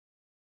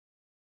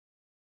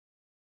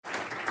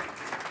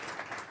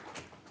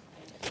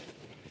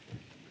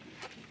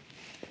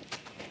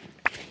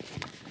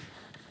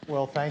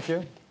Well, thank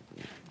you,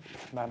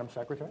 Madam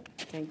Secretary,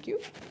 Thank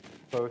you.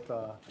 both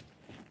for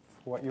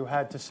what you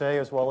had to say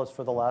as well as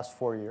for the last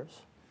 4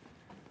 years.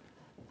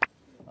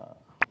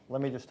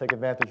 Let me just take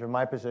advantage of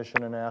my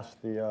position and ask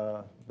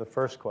the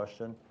first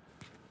question.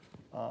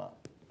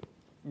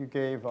 You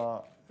gave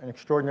an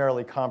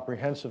extraordinarily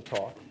comprehensive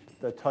talk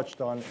that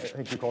touched on, I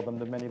think you called them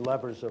the many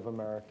levers of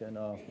American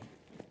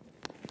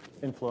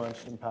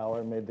influence and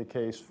power, and made the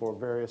case for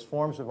various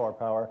forms of our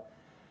power.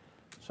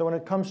 So when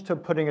it comes to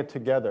putting it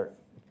together,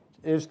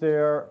 is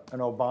there an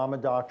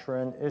Obama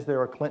doctrine? Is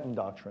there a Clinton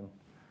doctrine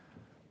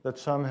that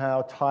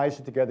somehow ties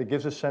it together,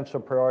 gives a sense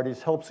of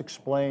priorities, helps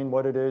explain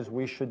what it is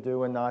we should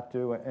do and not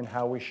do, and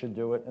how we should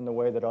do it in the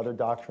way that other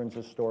doctrines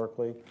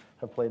historically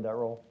have played that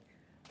role?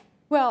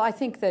 Well, I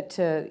think that,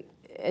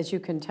 as you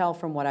can tell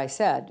from what I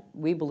said,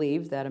 we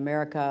believe that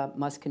America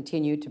must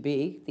continue to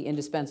be the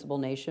indispensable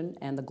nation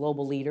and the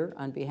global leader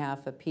on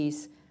behalf of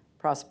peace,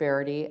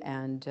 prosperity,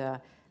 and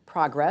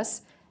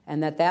progress,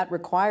 and that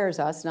requires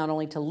us not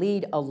only to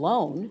lead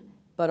alone,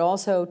 but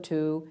also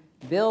to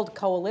build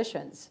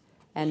coalitions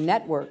and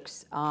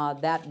networks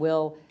that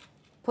will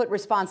put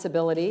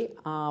responsibility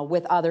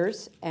with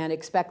others and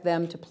expect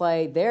them to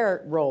play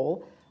their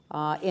role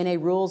in a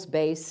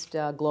rules-based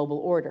global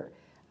order.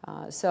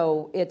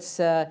 So it's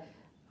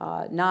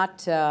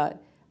not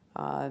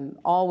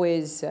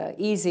always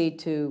easy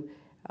to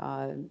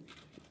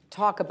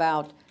talk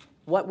about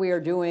what we are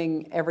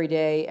doing every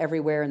day,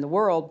 everywhere in the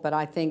world, but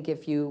I think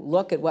if you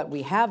look at what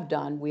we have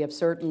done, we have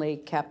certainly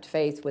kept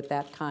faith with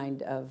that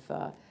kind of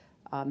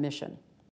mission.